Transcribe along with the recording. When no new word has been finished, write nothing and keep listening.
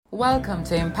Welcome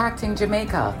to Impacting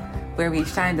Jamaica, where we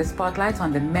shine the spotlight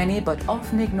on the many but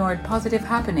often ignored positive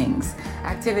happenings,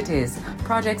 activities,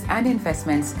 projects, and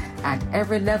investments at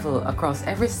every level across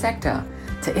every sector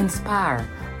to inspire,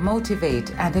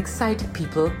 motivate, and excite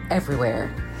people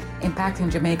everywhere. Impacting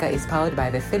Jamaica is powered by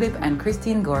the Philip and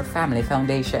Christine Gore Family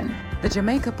Foundation, the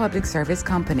Jamaica Public Service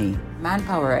Company,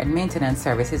 Manpower and Maintenance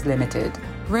Services Limited,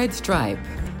 Red Stripe,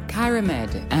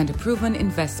 Kyramed, and Proven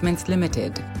Investments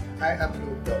Limited. I am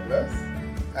Luke Douglas,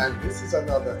 and this is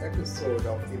another episode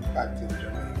of Impacting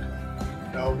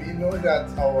Jamaica. Now, we know that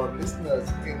our listeners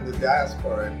in the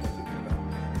diaspora in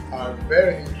particular are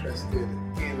very interested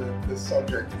in the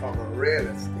subject of real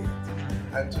estate.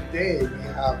 And today we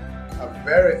have a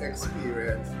very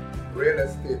experienced real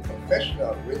estate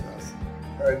professional with us.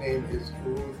 Her name is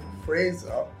Ruth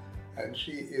Fraser, and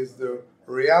she is the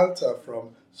realtor from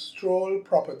Stroll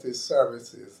Property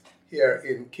Services here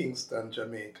in Kingston,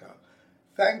 Jamaica.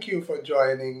 Thank you for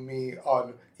joining me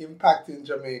on Impacting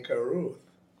Jamaica, Ruth.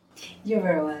 You're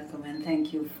very welcome, and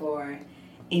thank you for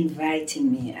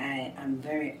inviting me. I am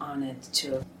very honored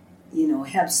to,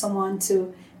 help someone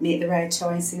to make the right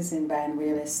choices in buying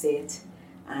real estate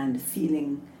and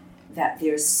feeling that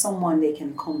there's someone they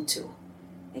can come to.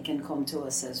 They can come to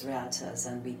us as realtors,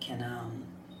 and we can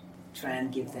try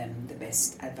and give them the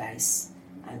best advice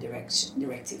and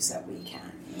directives that we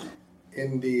can.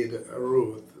 Indeed,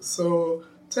 Ruth. So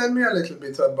tell me a little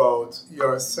bit about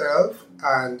yourself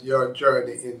and your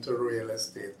journey into real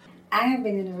estate. I have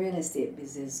been in the real estate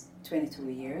business 22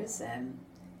 years,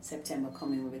 September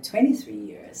coming will be 23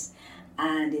 years,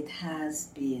 and it has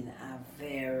been a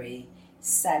very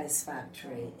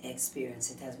satisfactory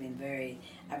experience. It has been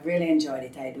I've really enjoyed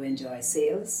it. I do enjoy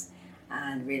sales,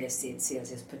 and real estate sales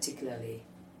is particularly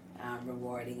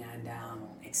rewarding and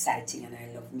exciting, and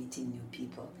I love meeting new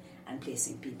people and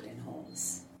placing people in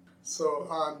homes. So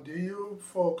do you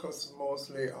focus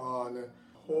mostly on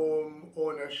home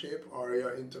ownership, or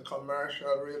you're into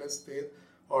commercial real estate,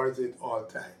 or is it all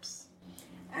types?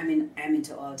 I'm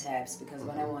into all types because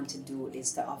what I want to do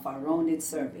is to offer a rounded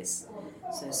service.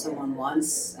 So if someone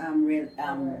wants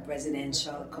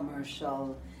residential,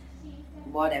 commercial,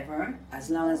 whatever, as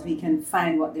long as we can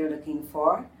find what they're looking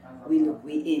for,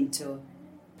 we aim to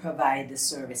provide the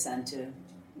service and to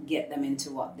get them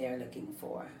into what they're looking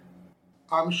for.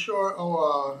 I'm sure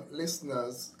our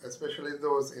listeners, especially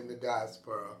those in the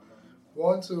diaspora,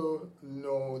 want to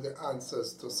know the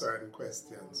answers to certain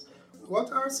questions.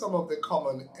 What are some of the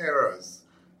common errors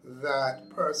that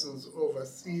persons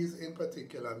overseas in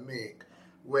particular make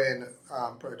when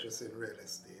purchasing real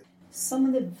estate? Some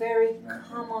of the very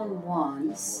common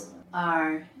ones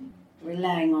are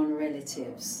relying on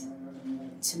relatives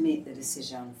to make the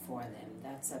decision for them.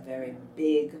 That's a very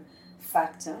big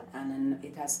factor, and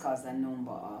it has caused a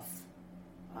number of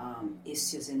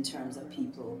issues in terms of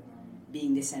people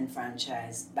being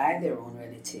disenfranchised by their own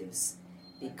relatives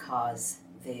because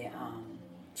they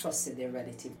trusted their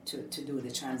relative to do the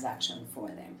transaction for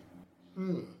them.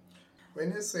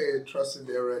 When you say trusted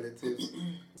their relatives,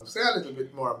 say a little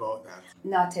bit more about that.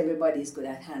 Not everybody is good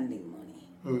at handling money.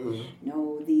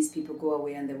 Mm-hmm. These people go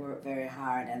away and they work very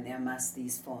hard and they amass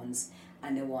these funds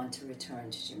and they want to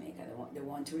return to Jamaica. They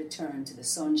want to return to the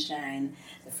sunshine,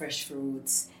 the fresh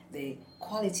fruits, the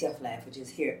quality of life, which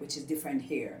is different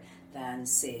here than,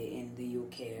 say, in the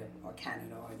UK or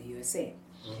Canada or the USA.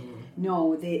 Mm-hmm.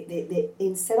 No, they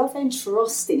instead of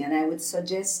entrusting, and I would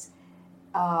suggest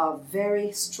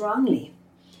very strongly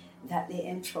that they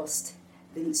entrust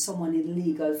someone in the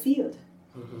legal field.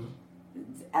 Mm-hmm.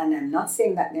 And I'm not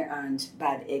saying that there aren't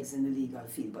bad eggs in the legal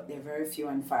field, but they're very few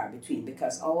and far between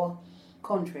because our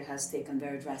country has taken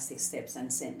very drastic steps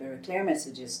and sent very clear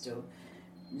messages to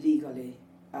legally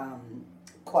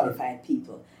qualified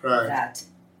people that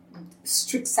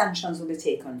strict sanctions will be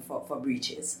taken for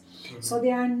breaches. Mm-hmm. So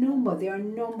there are a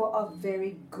number of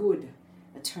very good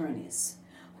attorneys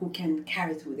who can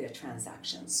carry through their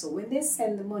transactions. So when they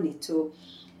send the money to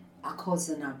a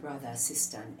cousin, a brother, a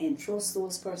sister, and trust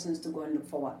those persons to go and look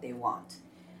for what they want.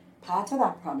 Part of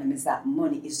that problem is that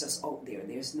money is just out there.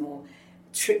 There's no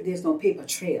paper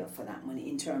trail for that money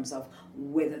in terms of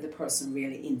whether the person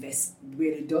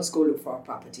really does go look for a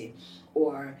property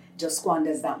or just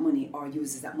squanders that money or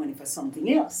uses that money for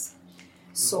something else. Mm-hmm.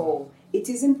 So it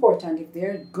is important if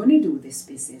they're going to do this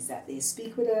business that they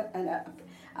speak with a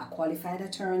qualified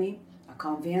attorney, a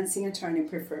conveyancing attorney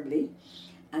preferably,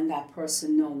 and that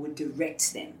person would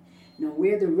direct them.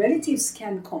 Where the relatives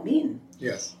can come in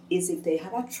is if they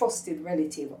have a trusted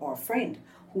relative or friend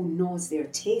who knows their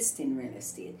taste in real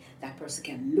estate. That person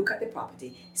can look at the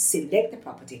property, select the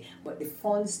property, but the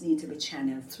funds need to be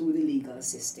channeled through the legal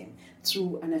system,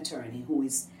 through an attorney who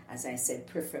is, as I said,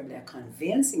 preferably a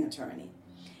conveyancing attorney,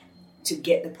 to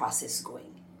get the process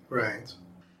going. Right.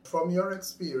 From your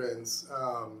experience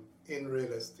in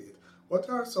real estate, what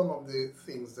are some of the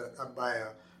things that a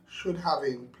buyer should have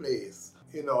in place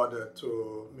in order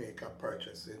to make a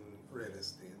purchase in real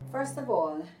estate? First of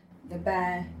all, the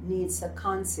buyer needs to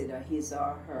consider his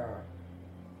or her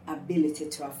ability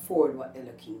to afford what they're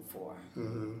looking for.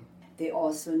 Mm-hmm. They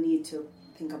also need to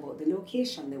think about the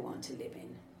location they want to live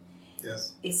in.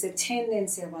 Yes. It's a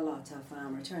tendency of a lot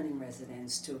of returning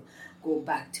residents to go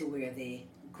back to where they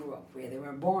grew up, where they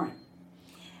were born.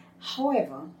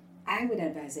 However, I would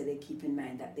advise that they keep in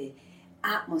mind that the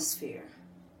atmosphere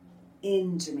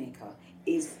in Jamaica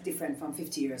is different from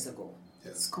 50 years ago.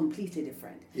 Yes. It's completely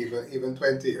different. Even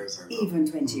 20 years ago. Even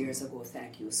 20 years ago,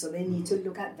 thank you. So they need to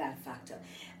look at that factor.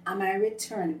 Am I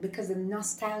returning? Because the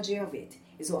nostalgia of it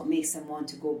is what makes them want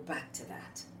to go back to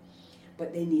that.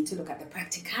 But they need to look at the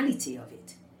practicality of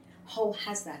it. How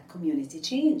has that community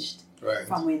changed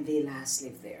from when they last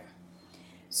lived there?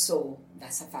 So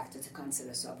that's a factor to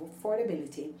consider. So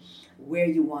affordability, where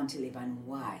you want to live and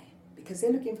why. Because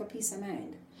they're looking for peace of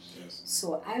mind. Yes.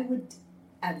 So I would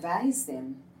advise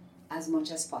them as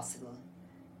much as possible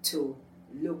to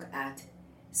look at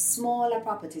smaller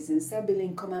properties instead of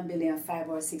building a 5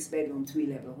 or 6 bedroom,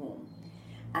 3-level home,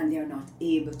 and they're not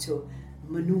able to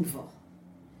maneuver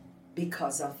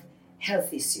because of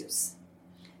health issues.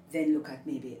 Then look at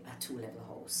maybe a 2-level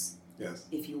house. Yes.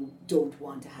 If you don't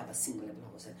want to have a single-level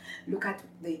house, look at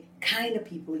the kind of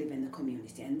people who live in the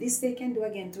community, and this they can do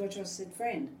again through a trusted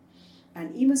friend.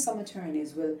 And even some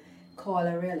attorneys will call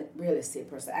a real estate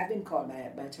person. I've been called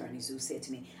by attorneys who say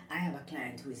to me, I have a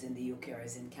client who is in the UK or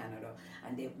is in Canada,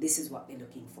 and this is what they're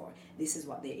looking for. This is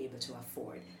what they're able to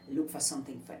afford. Look for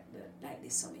something like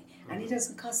this for me. Mm-hmm. And it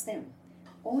doesn't cost them.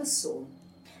 Also,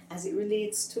 as it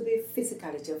relates to the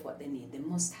physicality of what they need, they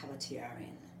must have a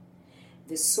TRN.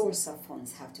 The source of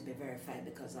funds have to be verified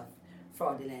because of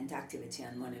fraudulent activity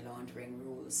and money laundering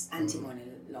rules, anti-money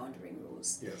laundering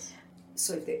rules. Yes.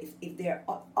 So if they're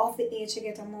of the age to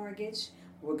get a mortgage,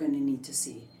 we're going to need to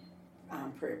see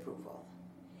pre-approval.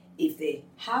 If they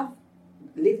have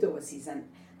lived overseas and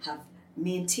have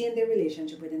maintained their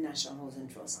relationship with the National Housing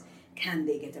Trust, can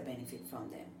they get a benefit from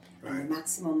them? Right. And the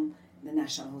maximum the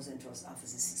National Housing Trust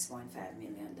offers is $6.5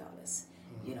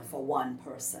 million, for one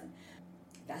person.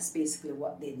 That's basically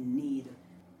what they need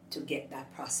to get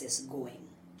that process going.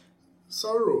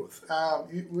 So Ruth,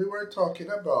 we were talking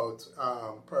about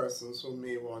persons who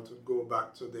may want to go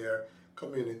back to their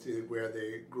community where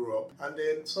they grew up, and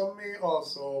then some may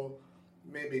also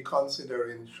maybe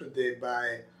considering should they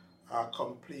buy a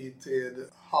completed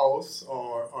house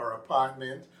or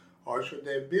apartment, or should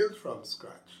they build from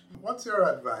scratch? What's your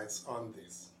advice on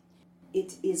this?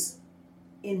 It is,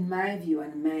 in my view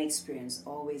and my experience,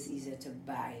 always easier to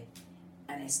buy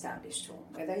an established home,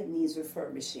 whether it needs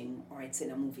refurbishing or it's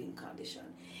in a moving condition.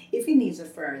 If it needs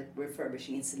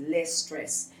refurbishing, it's less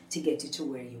stress to get it to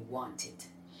where you want it.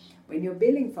 When you're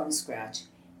building from scratch,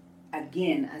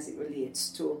 again, as it relates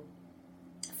to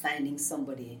finding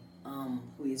somebody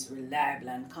who is reliable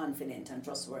and confident and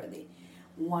trustworthy,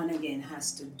 one again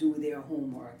has to do their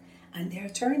homework, and there are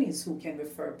attorneys who can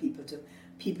refer people to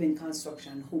people in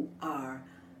construction who are,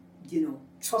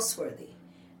 trustworthy.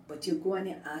 But you go and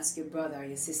you ask your brother or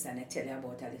your sister and they tell you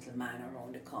about a little man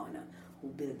around the corner who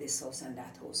built this house and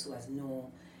that house, who has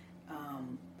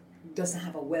doesn't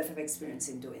have a wealth of experience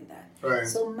in doing that. Right.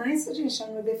 So my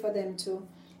suggestion would be for them to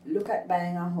look at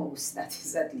buying a house that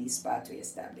is at least partly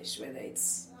established, whether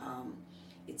it's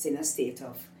in a state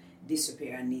of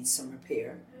disrepair and needs some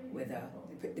repair, whether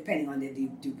depending on the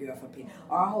degree of repair,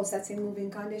 or a house that's in moving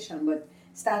condition. But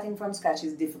starting from scratch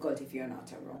is difficult if you're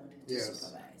not around to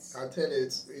supervise. I tell you,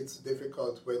 it's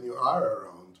difficult when you are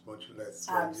around, much less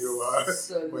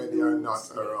when you're not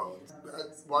around.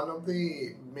 One of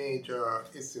the major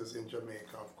issues in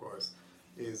Jamaica, of course,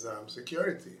 is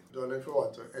security. Don't know if you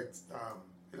want to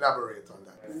elaborate on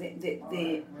that.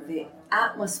 The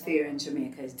atmosphere in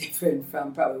Jamaica is different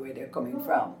from probably where they're coming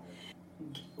from.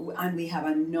 And we have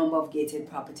a number of gated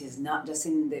properties, not just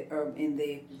in the urban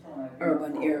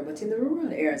area, but in the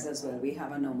rural areas as well. We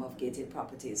have a number of gated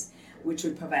properties, which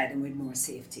would provide them with more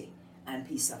safety and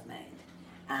peace of mind.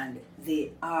 And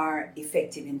they are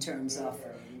effective in terms of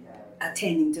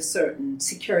attending to certain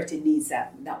security needs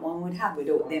that one would have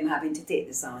without them having to take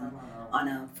this on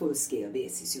a full-scale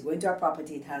basis. You go into a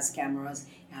property, it has cameras,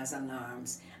 it has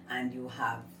alarms, and you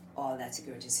have all that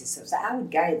security system. So I would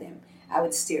guide them. I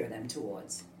would steer them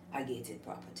towards a gated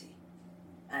property.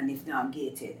 And if not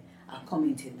gated, a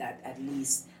community that at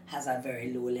least has a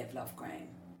very low level of crime.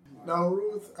 Now,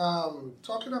 Ruth,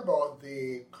 talking about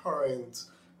the current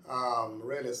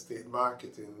real estate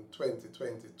market in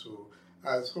 2022,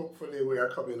 as hopefully we are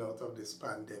coming out of this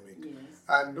pandemic. Yes.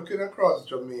 And looking across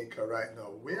Jamaica right now,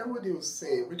 where would you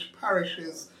say, which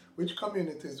parishes, which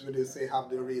communities would you say have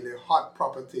the really hot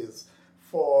properties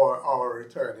for our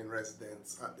returning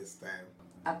residents at this time?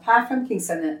 Apart from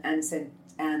Kingston and St.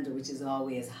 Andrew, which is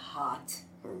always hot,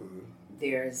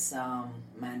 there's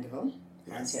Mandeville, Yes.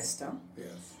 Manchester.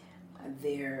 Yes.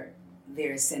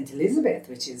 There's St. Elizabeth,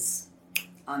 which is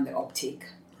on the uptick.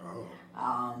 Oh.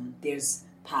 There's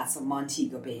parts of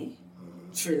Montego Bay,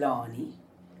 Trelawney,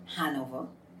 Hanover,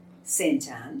 St.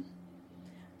 Ann.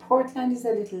 Portland is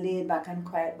a little laid back and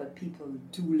quiet, but people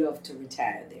do love to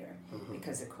retire there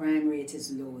because the crime rate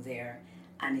is low there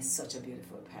and it's such a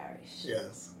beautiful parish.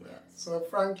 Yes. Yes. So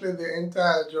frankly, the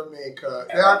entire Jamaica,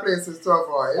 there are places to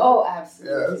avoid. Oh,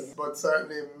 absolutely. Yes, but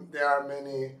certainly there are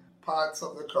many parts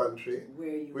of the country Where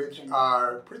you which can-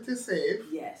 are pretty safe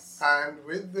Yes. and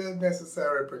with the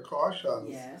necessary precautions.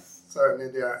 Yes.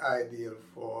 Certainly they are ideal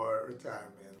for retirement.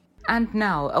 And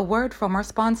now, a word from our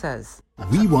sponsors.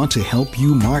 We want to help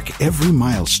you mark every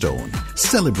milestone.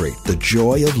 Celebrate the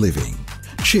joy of living.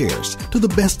 Cheers to the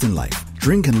best in life.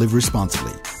 Drink and live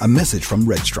responsibly. A message from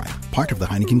Red Stripe, part of the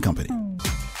Heineken Company.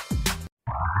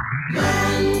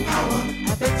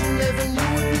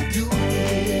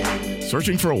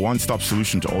 Searching for a one-stop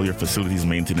solution to all your facilities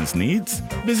maintenance needs?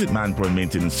 Visit Manpower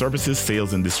Maintenance Services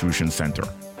Sales and Distribution Center.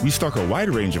 We stock a wide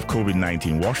range of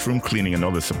COVID-19 washroom cleaning and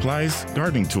other supplies,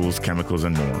 gardening tools, chemicals,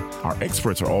 and more. Our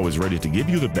experts are always ready to give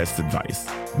you the best advice.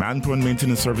 Manpower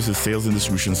Maintenance Services Sales and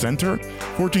Distribution Center,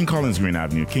 14 Collins Green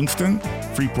Avenue, Kingston,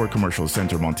 Freeport Commercial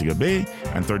Center, Montego Bay,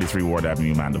 and 33 Ward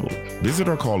Avenue, Mandeville. Visit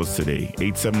or call us today,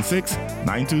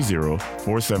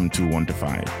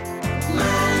 876-920-47215.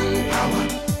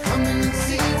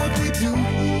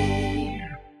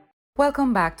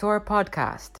 Welcome back to our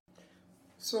podcast.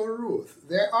 So Ruth,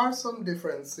 there are some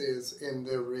differences in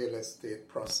the real estate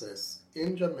process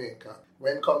in Jamaica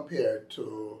when compared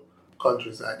to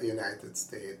countries like the United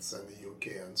States and the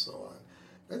UK and so on.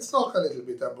 Let's talk a little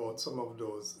bit about some of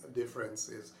those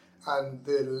differences and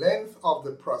the length of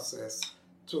the process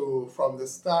from the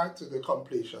start to the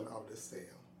completion of the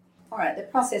sale. All right, the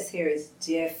process here is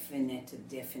definitely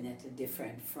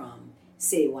different from,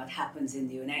 say, what happens in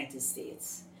the United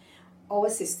States. Our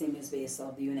system is based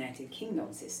on the United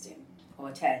Kingdom system.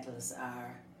 Our titles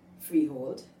are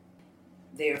freehold.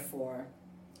 Therefore,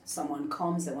 someone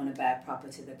comes, they want to buy a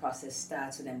property, the process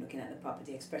starts with them looking at the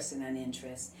property, expressing an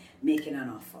interest, making an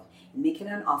offer. In making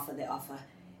an offer, the offer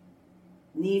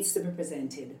needs to be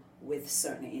presented with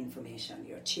certain information.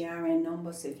 Your TRN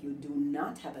number, so if you do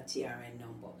not have a TRN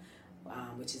number,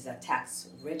 which is a tax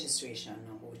registration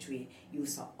number, which we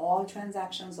use for all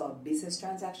transactions or business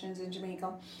transactions in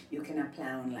Jamaica, you can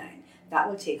apply online. That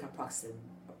will take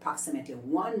approximately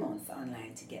 1 month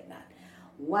online to get that.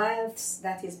 Whilst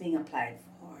that is being applied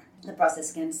for, the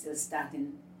process can still start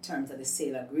in terms of the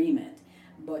sale agreement,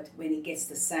 but when it gets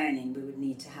to signing, we would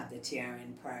need to have the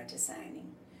TRN prior to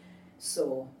signing.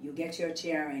 So you get your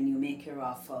TRN, you make your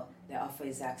offer, the offer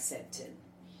is accepted.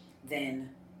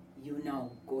 Then you now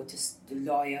go to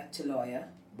lawyer,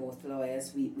 both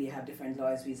lawyers. We have different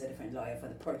lawyers. We use a different lawyer for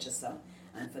the purchaser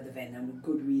and for the vendor, and with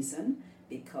good reason,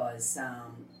 because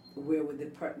where would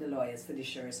the lawyer's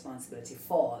fiduciary responsibility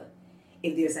fall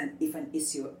if an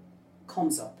issue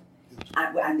comes up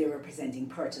and they're representing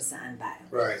purchaser and buyer.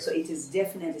 Right. So it is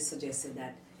definitely suggested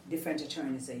that different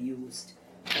attorneys are used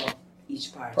for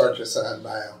each party. Purchaser and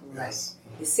buyer. Right. Yes.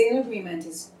 The sale agreement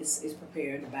is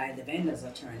prepared by the vendor's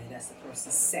attorney, that's the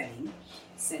person selling,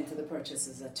 sent to the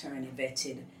purchaser's attorney,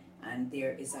 vetted, and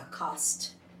there is a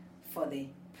cost for the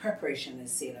preparation of the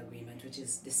sale agreement, which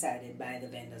is decided by the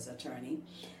vendor's attorney.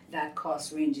 That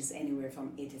cost ranges anywhere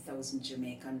from 80,000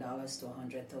 Jamaican dollars to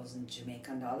 100,000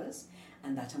 Jamaican dollars,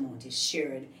 and that amount is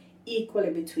shared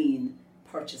equally between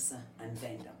purchaser and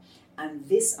vendor. And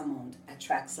this amount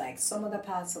attracts, like some other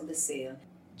parts of the sale,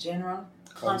 general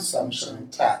consumption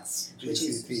tax, which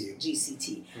is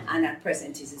GCT, and at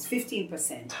present is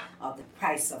 15% of the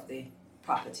price of the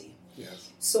property. Yes.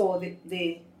 So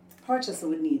the purchaser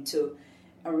would need to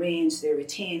arrange their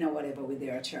retainer or whatever with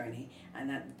their attorney,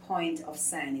 and at the point of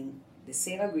signing the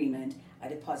sale agreement, a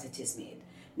deposit is made.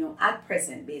 Now, at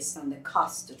present, based on the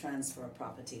cost to transfer a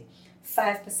property,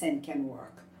 5% can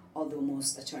work, although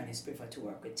most attorneys prefer to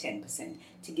work with 10%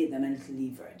 to give them a little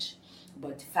leverage.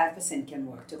 But 5% can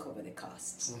work to cover the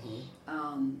costs.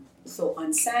 So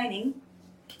on signing,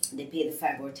 they pay the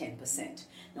 5 or 10%.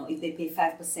 Now, if they pay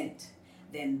 5%,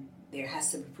 then there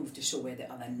has to be proof to show where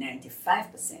the other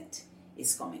 95%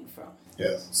 is coming from.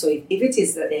 Yes. So if it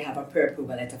is that they have a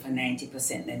pre-approval letter for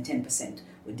 90%, then 10%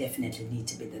 would definitely need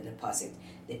to be the deposit.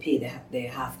 They pay the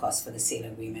half cost for the sale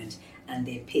agreement, and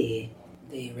they pay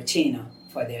the retainer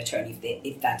for the attorney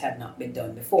if that had not been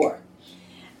done before.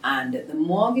 And the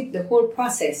mortgage, the whole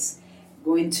process,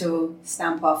 going to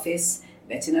stamp office,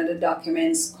 vetting of the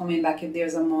documents, coming back if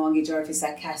there's a mortgage or if it's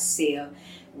a cash sale,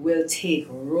 will take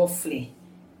roughly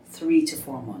 3 to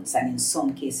 4 months, and in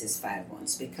some cases 5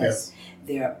 months, because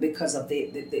because of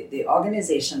the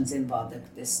organizations involved,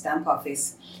 the stamp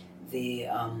office, the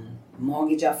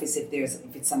mortgage office if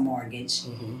it's a mortgage,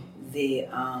 it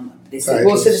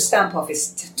goes to the stamp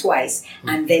office twice,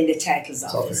 and then the titles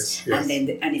office, yes.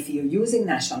 and if you're using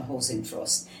National Housing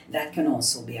Trust, that can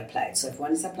also be applied. So if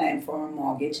one is applying for a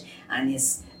mortgage and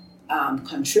is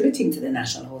contributing to the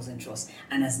National Housing Trust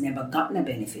and has never gotten a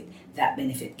benefit, that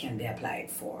benefit can be applied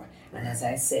for. And as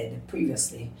I said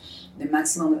previously, the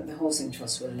maximum that the Housing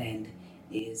Trust will lend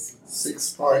is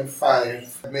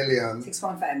 6.5 million.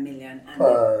 6.5 million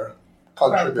per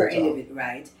contributor. Per individual,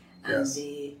 right? And Yes.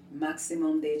 the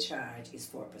maximum they charge is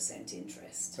 4%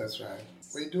 interest. That's right.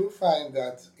 We do find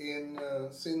that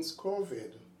since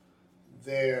COVID,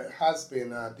 there has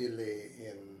been a delay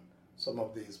in some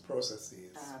of these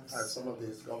processes at some of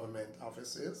these government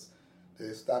offices,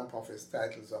 the stamp office,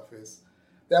 titles office.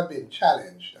 They have been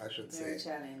challenged, I should Very say,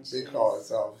 challenged,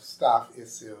 because of staff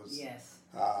issues. Yes.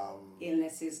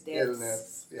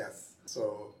 Illness, yes.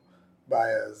 So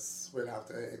buyers will have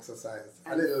to exercise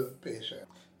a little patience.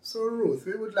 So Ruth,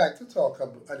 we would like to talk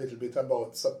a little bit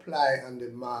about supply and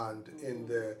demand in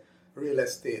the real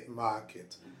estate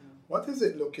market. What is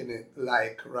it looking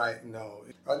like right now?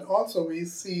 And also we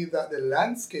see that the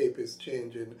landscape is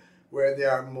changing, where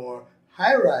there are more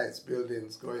high-rise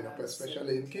buildings going up,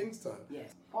 especially in Kingston.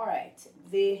 Yes. All right.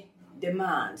 The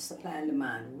demand, supply and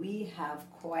demand, we have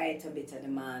quite a bit of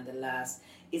demand.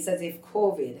 It's as if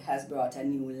COVID has brought a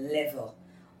new level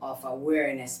of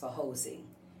awareness for housing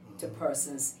to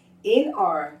persons in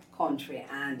our country,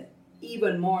 and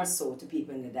even more so to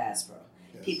people in the diaspora.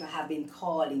 Yes. People have been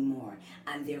calling more,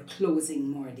 and they're closing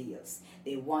more deals.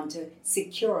 They want to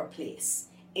secure a place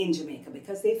in Jamaica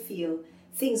because they feel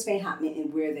things may happen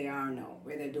in where they are now,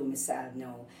 where they're domiciled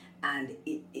now, and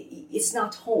it's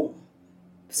not home.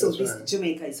 So right.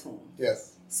 Jamaica is home.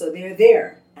 Yes. So they're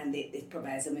there, and it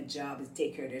provides them a job, to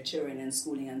take care of their children and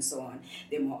schooling and so on.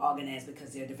 They're more organized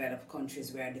because they're developed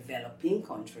countries, we're a developing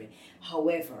country.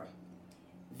 However,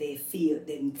 they feel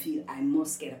I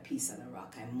must get a piece of the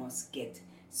rock, I must get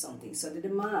something. So the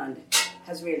demand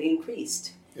has really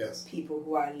increased. Yes. People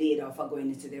who are laid off are going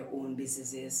into their own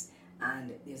businesses,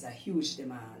 and there's a huge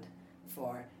demand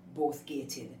for both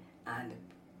gated and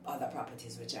other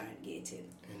properties which aren't gated.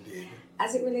 Indeed.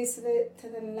 As it relates to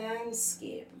the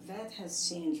landscape, that has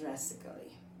changed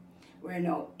drastically. Where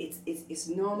now it's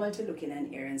normal to look in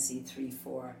an area and see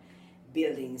 3-4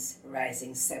 buildings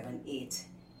rising 7, 8,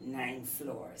 9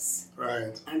 floors.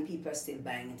 Right. And people are still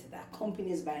buying into that.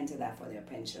 Companies buy into that for their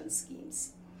pension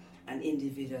schemes, and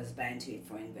individuals buy into it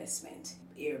for investment.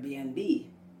 Airbnb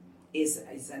is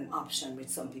an option which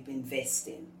some people invest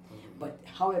in. Mm-hmm. But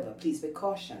however, please be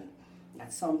cautioned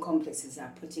that some complexes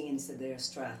are putting into their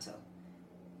strata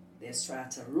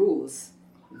rules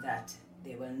that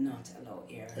they will not allow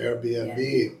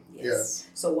Airbnb. Yes.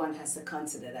 So one has to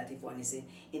consider that if one is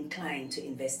inclined to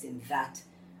invest in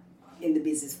the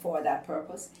business for that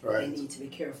purpose, right. They need to be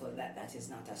careful that that is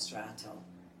not a strata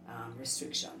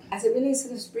restriction. As it relates to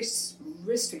the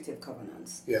restrictive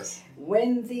covenants, yes.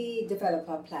 When the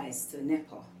developer applies to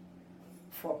NEPA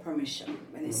for permission,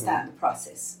 when they start the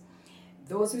process,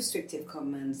 those restrictive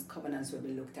covenants will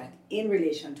be looked at in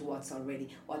relation to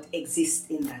what exists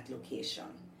in that location.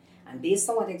 And based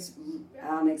on what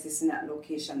exists in that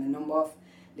location, the number of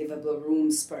livable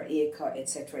rooms per acre,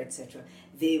 etc.,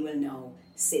 they will now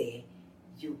say,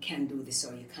 you can do this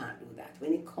or you can't do that.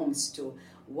 When it comes to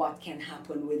what can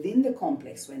happen within the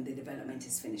complex when the development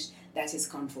is finished, that is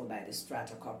controlled by the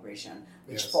Strata Corporation,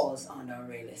 which falls under a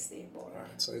real estate board.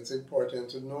 Right. So it's important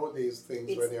to know these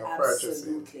things when you're purchasing.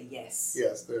 Absolutely, yes.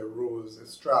 Yes, the rules, the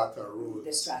strata rules.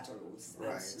 The strata rules,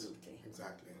 right. Absolutely.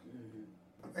 Exactly.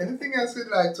 Mm-hmm. Anything else you'd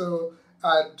like to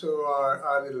add to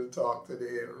our little talk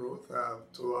today, Ruth,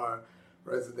 to our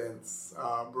residents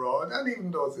abroad and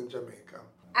even those in Jamaica?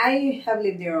 I have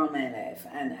lived here all my life,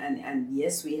 and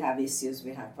yes, we have issues,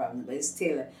 we have problems, but it's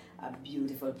still a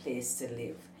beautiful place to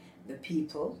live. The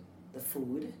people, the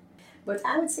food. But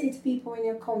I would say to people, when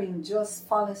you're coming, just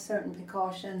follow certain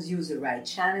precautions, use the right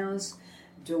channels,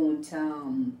 Don't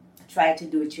try to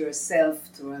do it yourself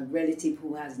through a relative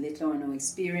who has little or no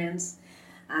experience.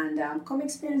 And come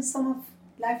experience some of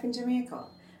life in Jamaica.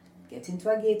 Get into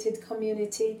a gated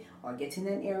community or get in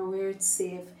an area where it's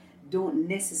safe. Don't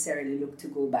necessarily look to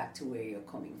go back to where you're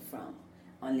coming from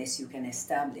unless you can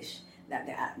establish that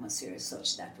the atmosphere is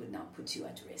such that would not put you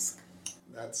at risk.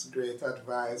 That's great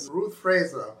advice. Ruth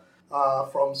Fraser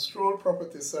from Stroll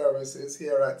Property Services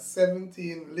here at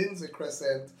 17 Lindsay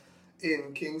Crescent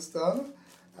in Kingston.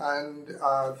 And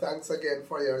thanks again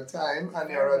for your time and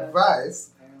your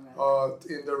advice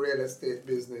in the real estate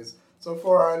business. So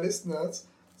for our listeners,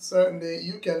 certainly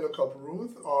you can look up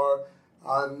Ruth or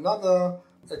another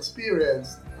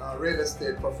experienced real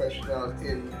estate professional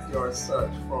in your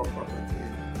search for property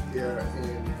here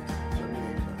in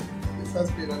Jamaica. This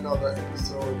has been another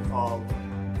episode of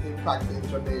Impacting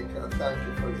Jamaica. Thank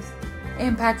you for listening.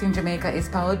 Impacting Jamaica is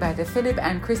powered by the Philip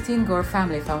and Christine Gore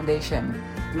Family Foundation,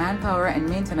 Manpower and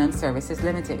Maintenance Services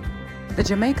Limited, the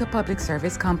Jamaica Public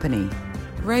Service Company,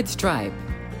 Red Stripe,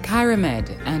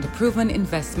 Kyramed, and Proven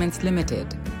Investments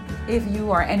Limited. If you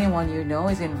or anyone you know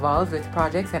is involved with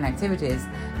projects and activities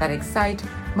that excite,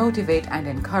 motivate, and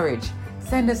encourage,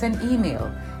 send us an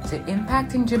email to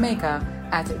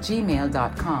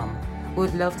impactingjamaica@gmail.com.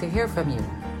 We'd love to hear from you.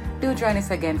 Do join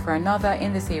us again for another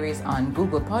in the series on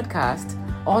Google Podcast,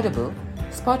 Audible,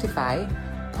 Spotify,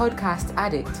 Podcast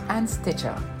Addict, and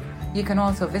Stitcher. You can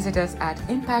also visit us at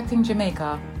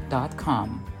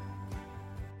impactingjamaica.com.